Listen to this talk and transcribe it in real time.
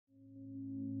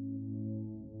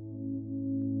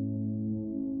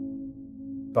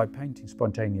By painting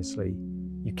spontaneously,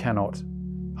 you cannot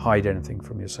hide anything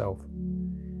from yourself.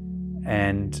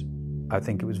 And I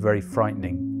think it was very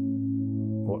frightening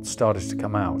what started to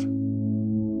come out.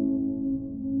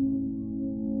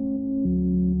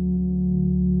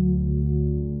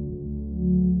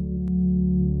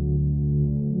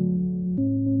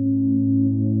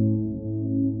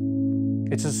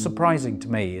 It's as surprising to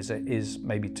me as it is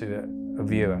maybe to a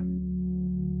viewer.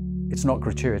 It's not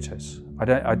gratuitous.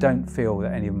 I don't feel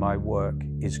that any of my work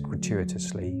is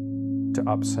gratuitously to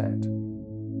upset.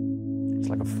 It's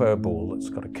like a fur ball that's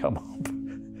got to come up. Do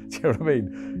you know what I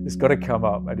mean? It's got to come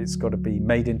up and it's got to be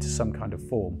made into some kind of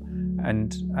form.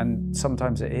 And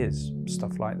sometimes it is,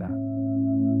 stuff like that.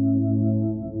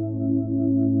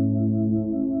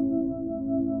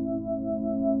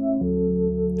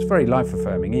 It's very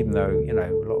life-affirming, even though, you know,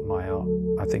 a lot of my art,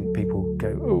 I think people go,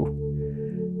 oh,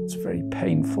 it's very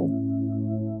painful.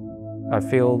 I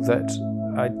feel that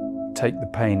I take the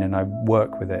pain and I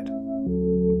work with it.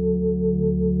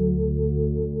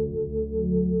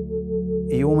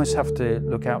 You almost have to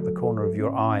look out the corner of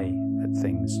your eye at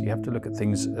things. You have to look at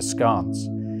things askance,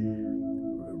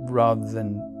 rather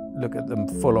than look at them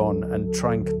full on and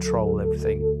try and control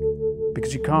everything,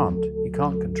 because you can't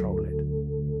control it.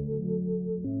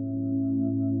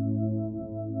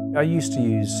 I used to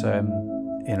use,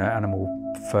 you know, animal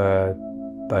fur,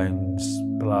 bones,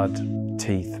 blood,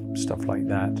 teeth, stuff like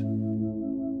that.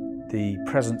 The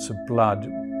presence of blood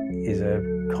is a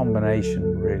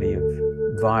combination, really, of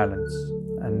violence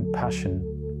and passion,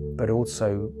 but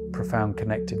also profound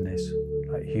connectedness,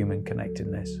 like human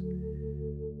connectedness.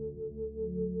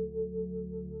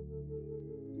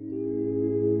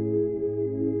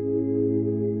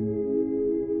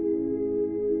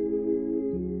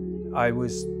 I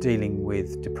was dealing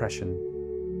with depression.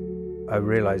 I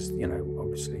realized, you know,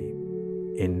 obviously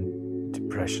in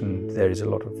depression there is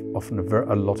often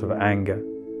a lot of anger,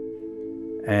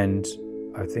 and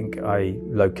I think I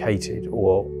located,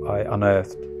 or I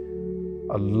unearthed,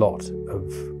 a lot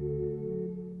of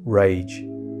rage,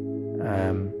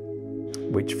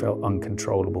 which felt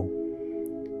uncontrollable.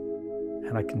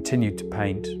 And I continued to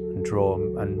paint and draw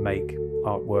and make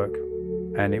artwork,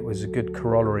 and it was a good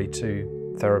corollary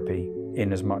to therapy,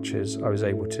 in as much as I was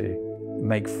able to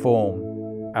make form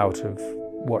out of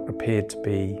what appeared to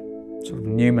be sort of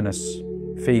numinous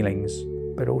feelings,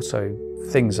 but also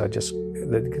things that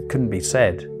couldn't be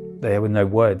said. There were no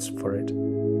words for it.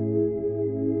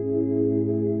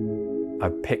 I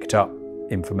picked up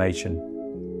information,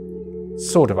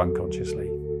 sort of unconsciously.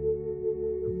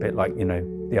 A bit like, you know,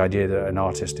 the idea that an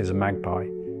artist is a magpie.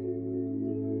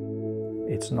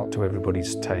 It's not to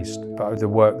everybody's taste, but the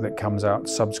work that comes out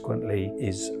subsequently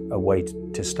is a way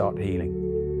to start healing.